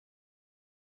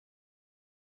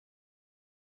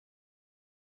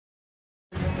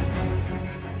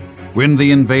When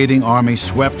the invading army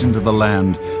swept into the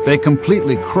land, they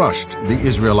completely crushed the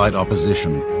Israelite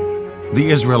opposition. The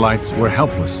Israelites were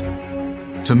helpless.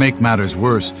 To make matters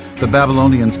worse, the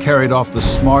Babylonians carried off the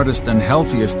smartest and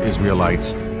healthiest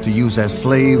Israelites to use as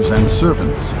slaves and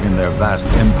servants in their vast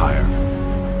empire.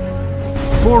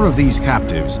 4 of these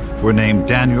captives were named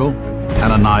Daneil,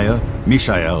 Hananiah,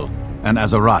 Mishael, and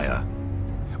Azariah.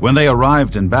 When they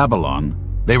arrived in Babylon,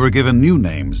 they were given new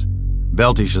names: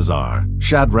 Belteshazzar,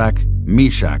 Shadrach,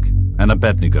 Meshach, and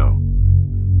Abednego.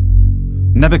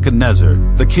 Nebuchadnezzar,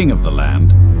 the king of the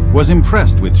land, was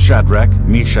impressed with Shadrach,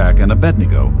 Meshach, and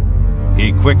Abednego.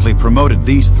 He quickly promoted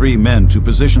these 3 men to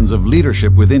positions of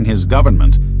leadership within his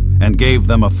government and gave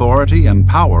them authority and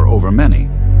power over many.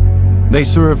 They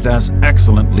served as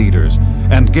excellent leaders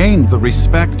and gained the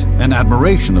respect and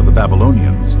admiration of the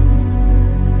Babylonians.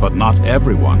 But not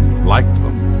everyone liked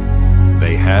them.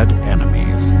 They had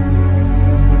enemies.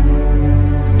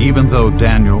 Even though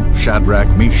Daneil, Shadrach,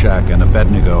 Meshach, and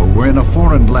Abednego were in a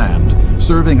foreign land,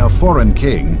 serving a foreign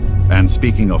king, and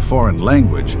speaking a foreign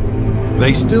language,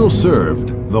 they still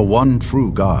served the one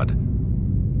true God.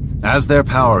 As their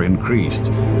power increased,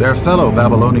 their fellow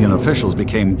Babylonian officials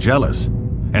became jealous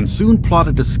and soon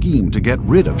plotted a scheme to get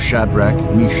rid of Shadrach,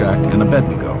 Meshach, and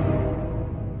Abednego.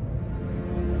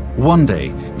 One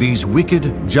day, these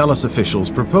wicked, jealous officials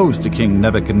proposed to King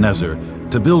Nebuchadnezzar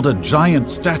to build a giant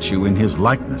statue in his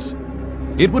likeness.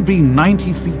 It would be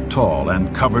 90 feet tall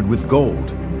and covered with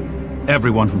gold.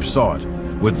 Everyone who saw it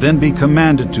would then be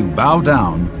commanded to bow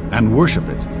down and worship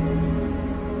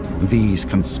it. These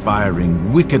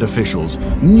conspiring, wicked officials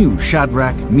knew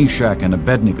Shadrach, Meshach, and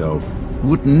Abednego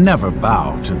would never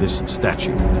bow to this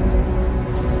statue.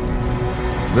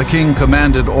 The king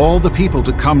commanded all the people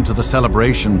to come to the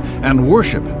celebration and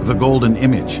worship the golden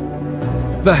image.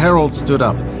 The herald stood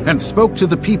up and spoke to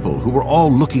the people who were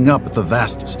all looking up at the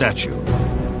vast statue.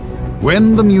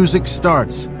 When the music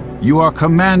starts, you are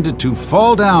commanded to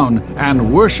fall down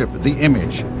and worship the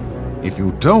image. If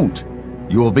you don't,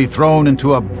 you will be thrown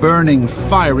into a burning,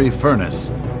 fiery furnace.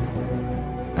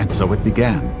 And so it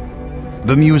began.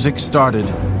 The music started,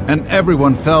 and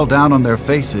everyone fell down on their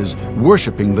faces,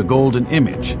 worshiping the golden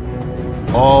image.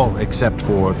 All except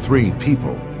for 3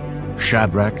 people: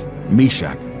 Shadrach,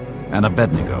 Meshach, and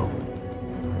Abednego.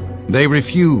 They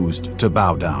refused to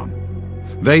bow down.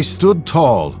 They stood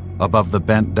tall above the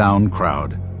bent-down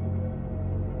crowd.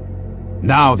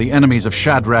 Now the enemies of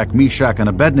Shadrach, Meshach, and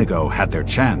Abednego had their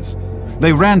chance.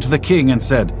 They ran to the king and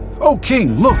said, "O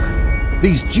king, look!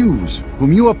 These Jews,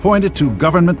 whom you appointed to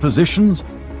government positions,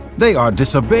 they are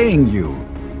disobeying you.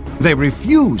 They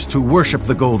refuse to worship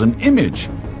the golden image."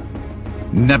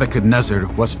 Nebuchadnezzar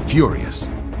was furious.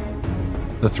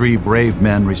 The 3 brave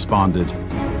men responded,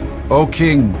 "O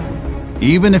king,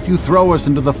 even if you throw us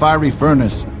into the fiery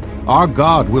furnace, our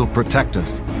God will protect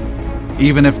us.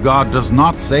 Even if God does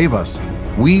not save us,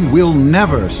 we will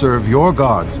never serve your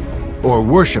gods or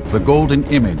worship the golden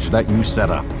image that you set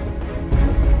up."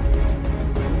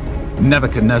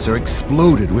 Nebuchadnezzar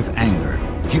exploded with anger.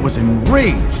 He was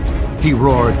enraged. He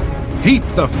roared, "Heat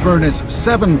the furnace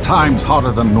 7 times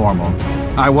hotter than normal.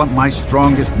 I want my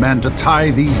strongest men to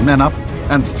tie these men up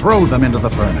and throw them into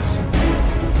the furnace."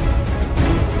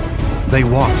 They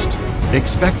watched,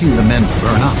 expecting the men to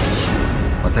burn up,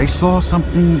 but they saw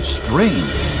something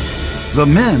strange. The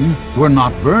men were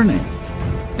not burning.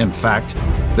 In fact,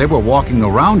 they were walking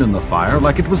around in the fire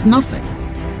like it was nothing.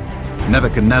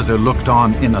 Nebuchadnezzar looked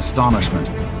on in astonishment.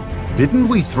 "Didn't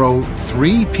we throw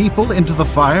 3 people into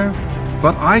the fire?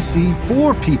 But I see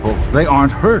 4 people. They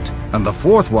aren't hurt, and the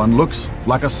 4th one looks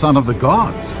like a son of the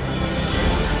gods."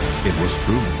 It was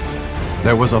true.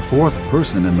 There was a 4th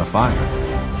person in the fire,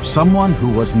 someone who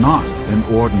was not an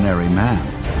ordinary man.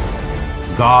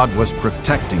 God was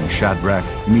protecting Shadrach,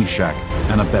 Meshach,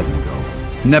 and Abednego.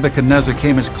 Nebuchadnezzar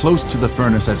came as close to the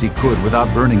furnace as he could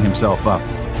without burning himself up.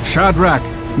 "Shadrach,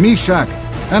 Meshach,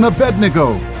 and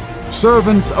Abednego,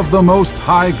 servants of the Most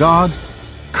High God,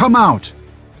 come out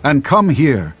and come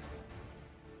here."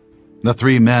 The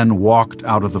 3 men walked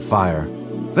out of the fire.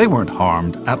 They weren't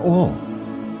harmed at all.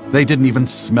 They didn't even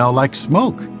smell like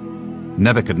smoke.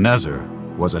 Nebuchadnezzar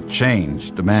was a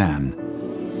changed man.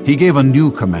 He gave a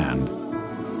new command.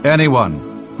 "Anyone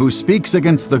who speaks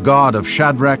against the God of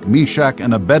Shadrach, Meshach,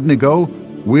 and Abednego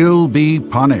will be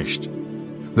punished.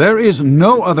 There is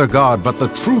no other God but the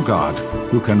true God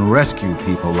who can rescue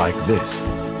people like this."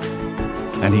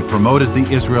 And he promoted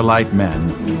the Israelite men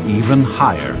even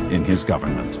higher in his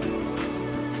government.